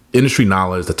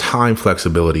knowledge, the time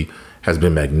flexibility has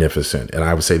been magnificent. And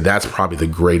I would say that's probably the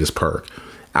greatest perk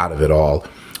out of it all.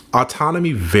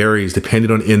 Autonomy varies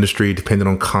depending on industry, depending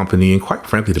on company, and quite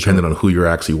frankly, depending on who you're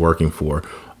actually working for.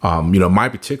 My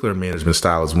particular management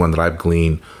style is one that I've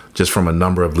gleaned just from a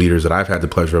number of leaders that I've had the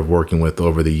pleasure of working with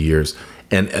over the years.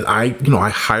 And I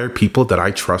hire people that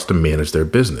I trust to manage their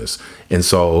business. And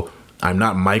so I'm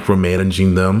not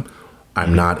micromanaging them.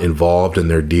 I'm not involved in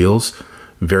their deals.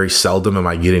 Very seldom am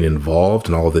I getting involved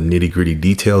in all the nitty-gritty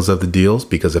details of the deals,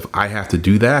 because if I have to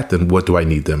do that, then what do I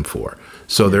need them for?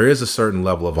 So there is a certain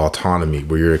level of autonomy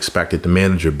where you're expected to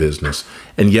manage your business.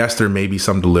 And yes, there may be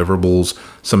some deliverables,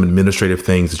 some administrative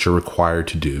things that you're required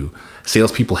to do.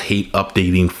 Salespeople hate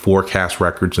updating forecast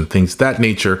records and things of that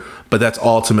nature, but that's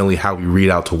ultimately how we read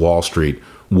out to Wall Street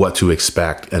what to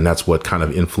expect. And that's what kind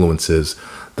of influences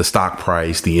the stock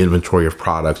price, the inventory of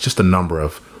products, just a number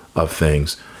of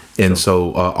things. And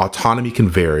so autonomy can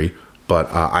vary, but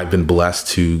I've been blessed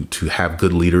to have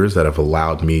good leaders that have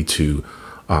allowed me to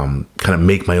kind of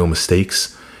make my own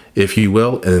mistakes, if you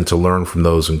will, and then to learn from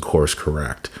those and course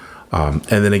correct. And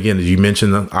then again, as you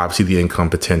mentioned, obviously the income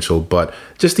potential, but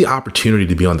just the opportunity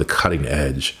to be on the cutting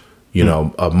edge.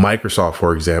 Microsoft,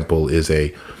 for example, is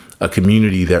a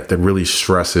community that really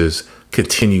stresses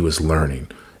continuous learning.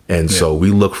 And so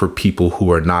we look for people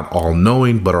who are not all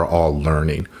knowing, but are all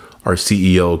learning. Our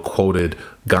CEO quoted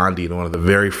Gandhi in one of the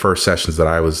very first sessions that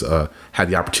I had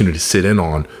the opportunity to sit in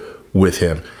on with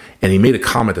him. And he made a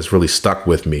comment that's really stuck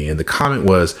with me. And the comment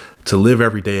was to live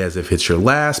every day as if it's your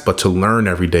last, but to learn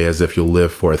every day as if you'll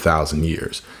live for 1,000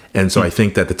 years. And so I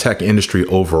think that the tech industry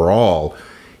overall,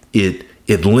 it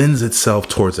lends itself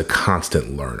towards a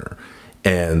constant learner.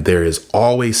 And there is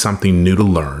always something new to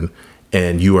learn.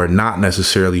 And you are not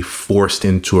necessarily forced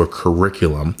into a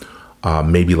curriculum,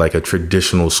 maybe like a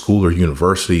traditional school or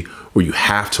university, where you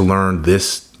have to learn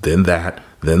this, then that,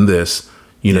 then this.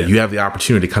 You have the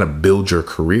opportunity to kind of build your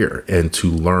career and to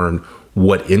learn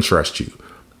what interests you.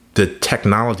 The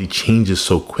technology changes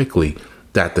so quickly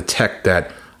that the tech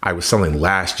that I was selling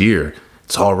last year,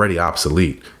 it's already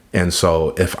obsolete. And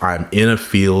so if I'm in a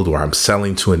field or I'm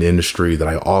selling to an industry that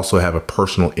I also have a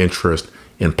personal interest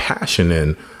and passion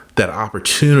in, that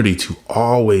opportunity to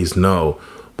always know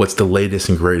what's the latest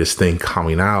and greatest thing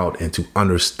coming out and to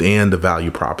understand the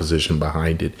value proposition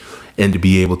behind it and to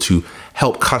be able to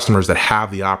help customers that have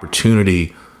the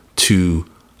opportunity to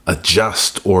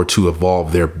adjust or to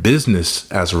evolve their business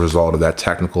as a result of that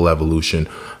technical evolution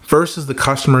versus the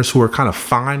customers who are kind of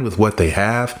fine with what they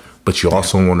have, but you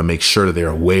also want to make sure that they're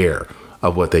aware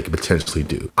of what they could potentially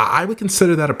do. I would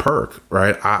consider that a perk,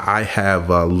 right? I have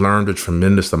learned a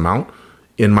tremendous amount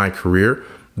in my career.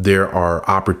 There are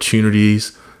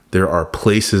opportunities. There are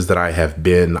places that I have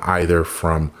been either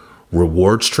from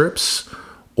rewards trips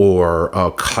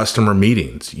or customer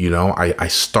meetings. I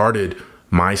started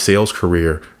my sales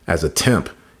career as a temp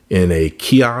in a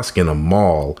kiosk in a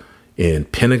mall in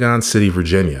Pentagon City,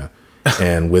 Virginia.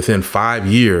 And within 5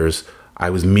 years, I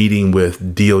was meeting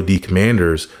with DoD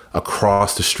commanders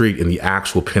across the street in the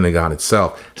actual Pentagon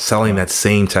itself, selling that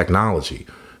same technology.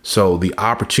 So the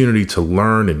opportunity to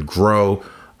learn and grow,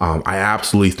 I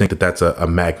absolutely think that that's a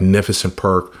magnificent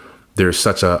perk. There's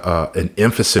such an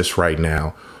emphasis right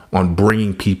now on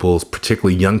bringing people,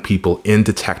 particularly young people,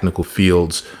 into technical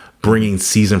fields, bringing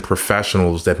seasoned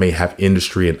professionals that may have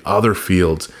industry in other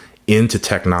fields into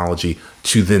technology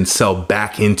to then sell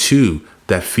back into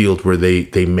that field where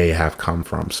they may have come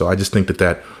from. So I just think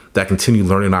that continued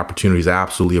learning opportunity is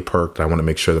absolutely a perk that I want to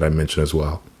make sure that I mention as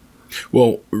well.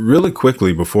 Well, really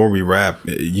quickly before we wrap,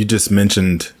 you just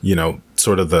mentioned,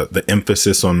 sort of the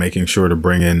emphasis on making sure to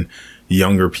bring in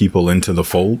younger people into the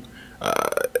fold.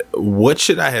 What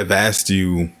should I have asked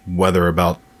you, whether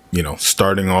about,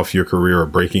 starting off your career or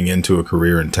breaking into a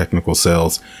career in technical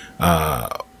sales,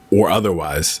 or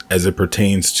otherwise, as it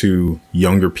pertains to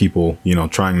younger people,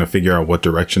 trying to figure out what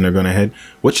direction they're going to head?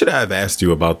 What should I have asked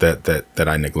you about that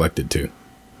I neglected to?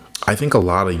 I think a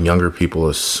lot of younger people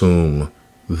assume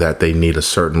that they need a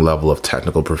certain level of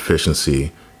technical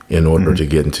proficiency in order to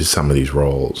get into some of these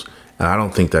roles. And I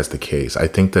don't think that's the case. I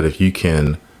think that if you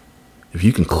can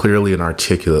clearly and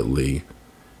articulately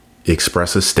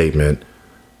express a statement,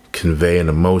 convey an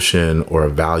emotion or a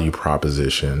value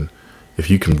proposition, if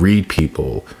you can read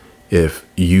people, if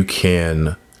you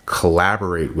can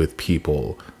collaborate with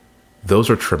people, those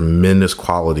are tremendous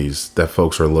qualities that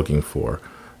folks are looking for.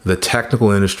 The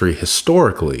technical industry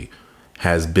historically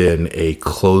has been a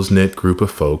close-knit group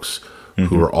of folks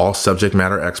who are all subject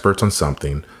matter experts on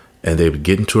something. and they would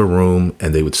get into a room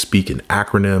and they would speak in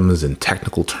acronyms and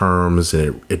technical terms,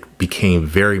 and it became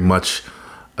very much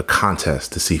a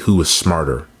contest to see who was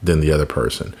smarter than the other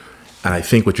person. And I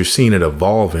think what you're seeing it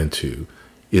evolve into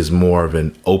is more of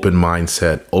an open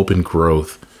mindset, open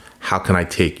growth. How can I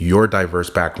take your diverse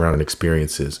background and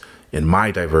experiences and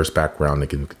my diverse background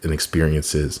and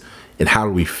experiences, and how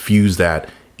do we fuse that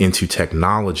into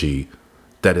technology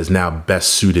that is now best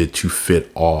suited to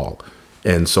fit all?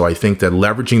 And so I think that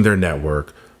leveraging their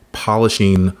network,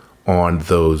 polishing on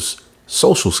those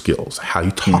social skills, how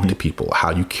you talk to people,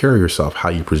 how you carry yourself, how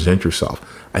you present yourself,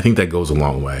 I think that goes a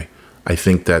long way. I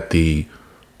think that the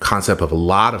concept of a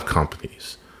lot of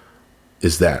companies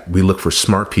is that we look for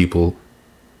smart people,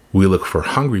 we look for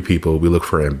hungry people, we look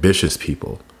for ambitious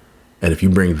people. And if you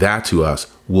bring that to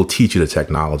us, we'll teach you the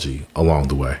technology along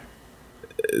the way.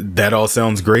 That all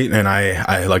sounds great, and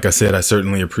I like I said, I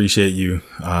certainly appreciate you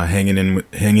hanging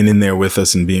in there with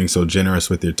us and being so generous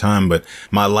with your time. But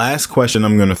my last question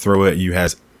I'm going to throw at you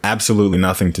has absolutely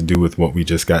nothing to do with what we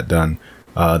just got done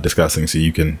discussing. So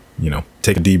you can,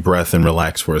 take a deep breath and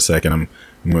relax for a second. I'm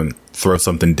going to throw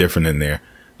something different in there.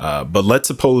 But let's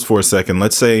suppose for a second,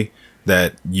 let's say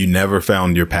that you never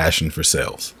found your passion for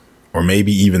sales, or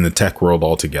maybe even the tech world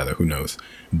altogether. Who knows?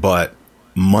 But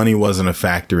money wasn't a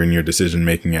factor in your decision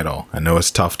making at all. I know it's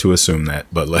tough to assume that,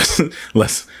 but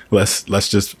let's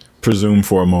just presume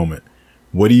for a moment.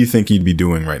 What do you think you'd be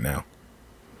doing right now?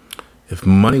 If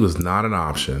money was not an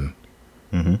option,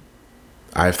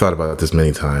 I've thought about this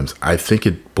many times. I think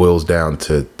it boils down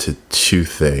to two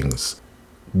things.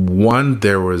 One,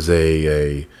 there was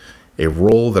a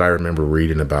role that I remember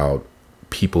reading about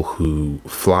people who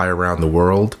fly around the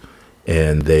world,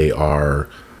 and they are,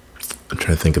 I'm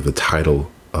trying to think of the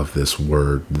title of this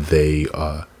word.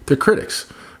 They're critics,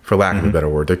 for lack of a better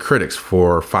word. They're critics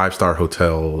for 5-star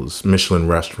hotels, Michelin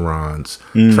restaurants,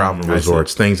 travel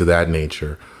resorts, things of that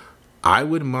nature. I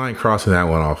wouldn't mind crossing that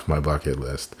one off my bucket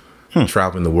list.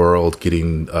 Traveling the world,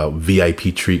 getting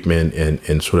VIP treatment,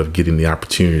 and sort of getting the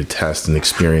opportunity to test and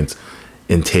experience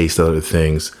and taste other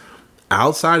things.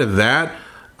 Outside of that,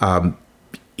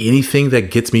 anything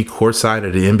that gets me courtside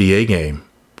at an NBA game,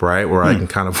 right, where I can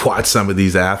kind of watch some of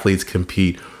these athletes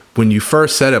compete. When you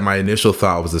first said it, my initial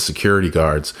thought was the security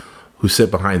guards who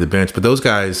sit behind the bench. But those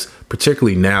guys,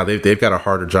 particularly now, they've got a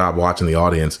harder job watching the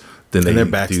audience than they do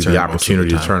the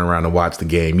opportunity to turn around and watch the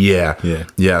game.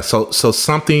 Yeah. So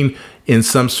something in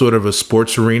some sort of a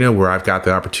sports arena where I've got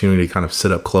the opportunity to kind of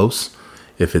sit up close.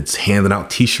 If it's handing out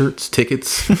T-shirts,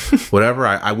 tickets, whatever,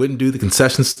 I wouldn't do the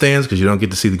concession stands because you don't get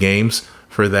to see the games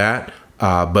for that.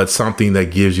 But something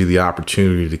that gives you the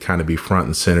opportunity to kind of be front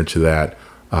and center to that,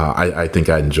 I think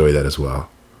I'd enjoy that as well.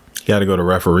 You got to go to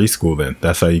referee school then.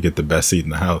 That's how you get the best seat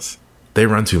in the house. They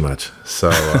run too much. So,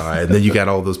 and then you got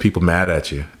all those people mad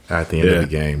at you at the end of the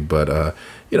game. But,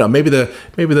 maybe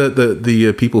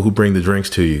the people who bring the drinks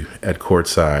to you at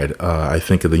courtside. I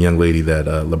think of the young lady that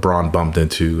LeBron bumped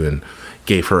into and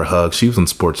gave her a hug. She was on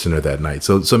SportsCenter that night.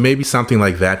 So maybe something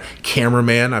like that.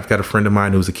 Cameraman. I've got a friend of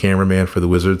mine who's a cameraman for the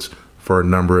Wizards for a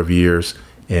number of years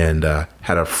and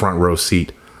had a front row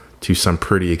seat to some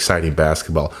pretty exciting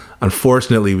basketball.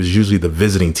 Unfortunately, it was usually the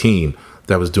visiting team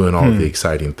that was doing all of the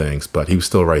exciting things, but he was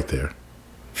still right there.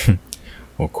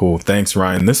 Well, cool. Thanks,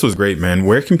 Ryan. This was great, man.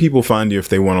 Where can people find you if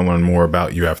they want to learn more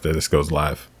about you after this goes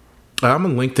live? I'm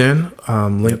on LinkedIn.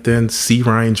 LinkedIn, C.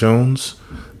 Ryan Jones.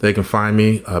 They can find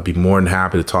me. I'll be more than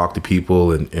happy to talk to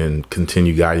people and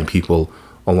continue guiding people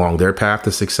along their path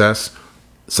to success.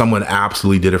 Someone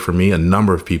absolutely did it for me. A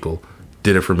number of people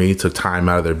did it for me, took time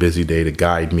out of their busy day to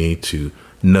guide me, to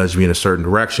nudge me in a certain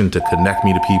direction, to connect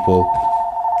me to people.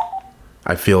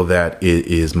 I feel that it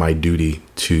is my duty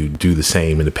to do the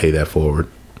same and to pay that forward.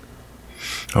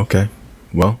 Okay.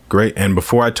 Well, great. And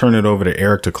before I turn it over to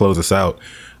Eric to close us out,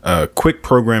 a quick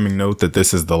programming note that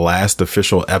this is the last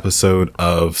official episode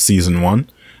of season 1.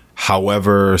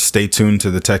 However, stay tuned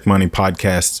to the Tech Money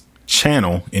Podcast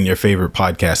channel in your favorite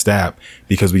podcast app,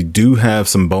 because we do have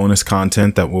some bonus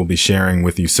content that we'll be sharing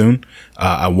with you soon.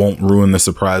 I won't ruin the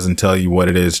surprise and tell you what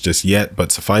it is just yet,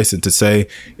 but suffice it to say,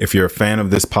 if you're a fan of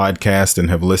this podcast and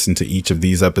have listened to each of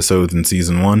these episodes in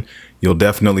season 1, you'll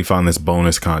definitely find this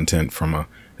bonus content from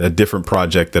a different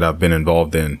project that I've been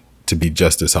involved in to be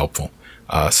just as helpful.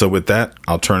 So with that,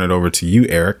 I'll turn it over to you,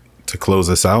 Eric, to close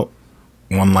us out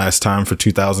one last time for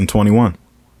 2021.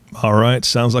 All right.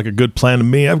 Sounds like a good plan to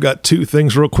me. I've got 2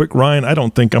 things real quick, Ryan. I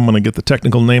don't think I'm going to get the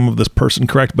technical name of this person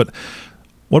correct, but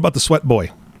what about the sweat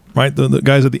boy, right? The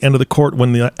guys at the end of the court,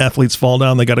 when the athletes fall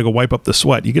down, they got to go wipe up the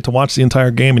sweat. You get to watch the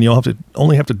entire game, and you'll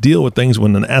only have to deal with things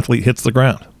when an athlete hits the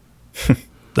ground.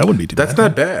 That wouldn't be too bad. That's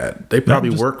not bad. They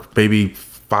probably work maybe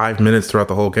 5 minutes throughout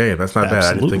the whole game. That's not bad.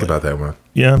 I didn't think about that one.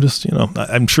 Yeah, I'm just,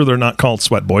 I'm sure they're not called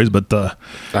sweat boys, but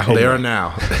they are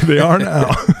now. They are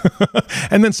now.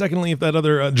 And then secondly, if that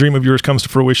other dream of yours comes to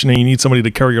fruition and you need somebody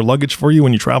to carry your luggage for you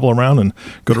when you travel around and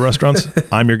go to restaurants,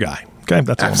 I'm your guy. Okay,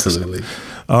 that's all. Absolutely.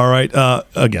 All right.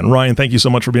 Again, Ryan, thank you so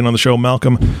much for being on the show.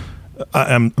 Malcolm,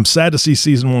 I'm sad to see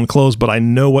season 1 close, but I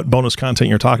know what bonus content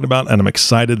you're talking about, and I'm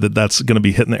excited that that's going to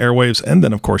be hitting the airwaves. And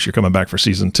then, of course, you're coming back for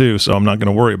season 2, so I'm not going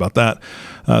to worry about that.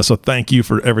 So thank you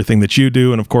for everything that you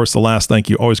do. And, of course, the last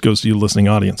thank you always goes to you, listening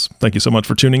audience. Thank you so much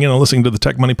for tuning in and listening to the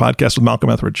Tech Money Podcast with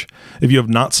Malcolm Etheridge. If you have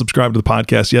not subscribed to the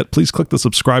podcast yet, please click the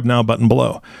subscribe now button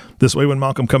below. This way, when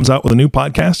Malcolm comes out with a new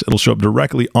podcast, it'll show up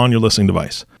directly on your listening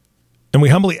device. And we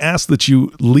humbly ask that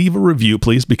you leave a review,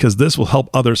 please, because this will help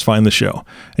others find the show.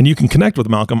 And you can connect with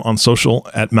Malcolm on social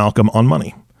at Malcolm on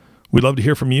Money. We'd love to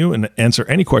hear from you and answer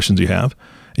any questions you have.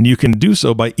 And you can do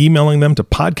so by emailing them to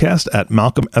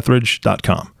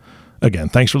podcast@malcolmetheridge.com. Again,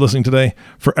 thanks for listening today.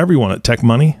 For everyone at Tech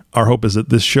Money, our hope is that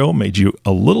this show made you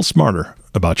a little smarter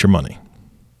about your money.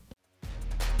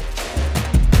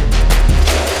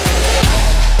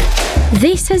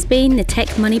 This has been the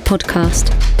Tech Money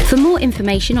Podcast. For more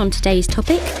information on today's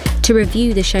topic, to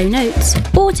review the show notes,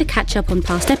 or to catch up on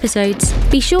past episodes,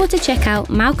 be sure to check out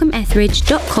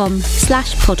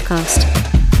malcolmetheridge.com/podcast.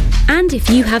 And if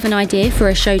you have an idea for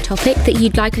a show topic that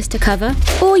you'd like us to cover,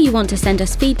 or you want to send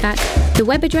us feedback, the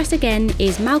web address again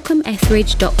is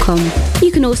malcolmetheridge.com.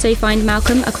 You can also find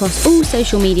Malcolm across all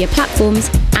social media platforms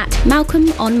at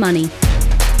Malcolm on Money.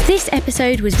 This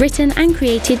episode was written and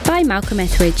created by Malcolm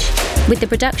Etheridge, with the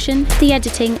production, the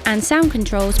editing and sound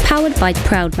controls powered by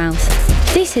Proudmouth.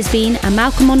 This has been a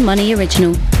Malcolm on Money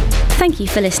original. Thank you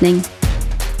for listening.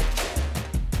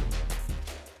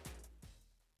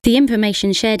 The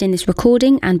information shared in this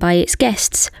recording and by its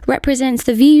guests represents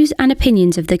the views and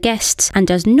opinions of the guests and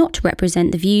does not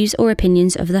represent the views or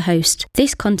opinions of the host.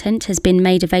 This content has been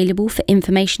made available for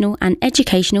informational and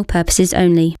educational purposes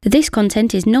only. This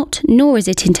content is not, nor is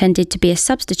it intended to be a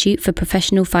substitute for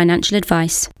professional financial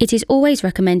advice. It is always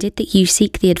recommended that you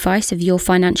seek the advice of your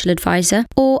financial advisor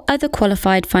or other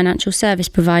qualified financial service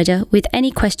provider with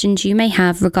any questions you may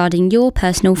have regarding your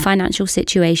personal financial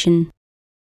situation.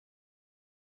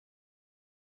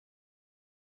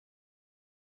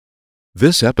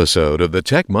 This episode of the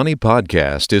Tech Money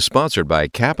Podcast is sponsored by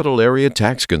Capital Area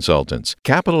Tax Consultants.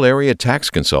 Capital Area Tax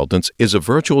Consultants is a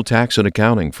virtual tax and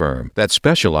accounting firm that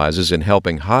specializes in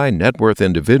helping high net worth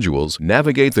individuals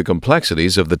navigate the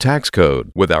complexities of the tax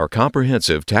code. With our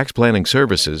comprehensive tax planning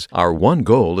services, our one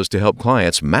goal is to help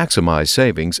clients maximize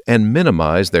savings and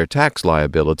minimize their tax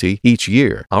liability each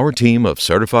year. Our team of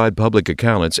certified public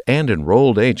accountants and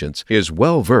enrolled agents is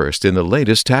well versed in the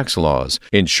latest tax laws,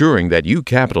 ensuring that you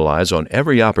capitalize on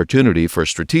every opportunity for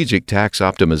strategic tax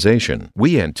optimization.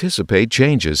 We anticipate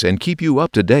changes and keep you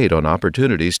up to date on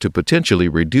opportunities to potentially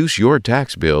reduce your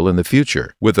tax bill in the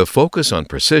future. With a focus on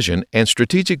precision and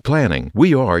strategic planning,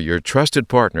 we are your trusted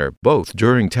partner both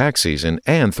during tax season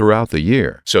and throughout the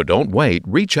year. So don't wait,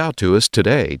 reach out to us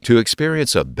today to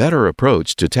experience a better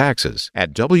approach to taxes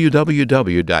at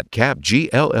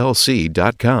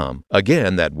www.capgllc.com.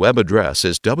 Again, that web address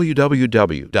is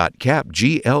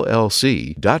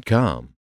www.capgllc.com.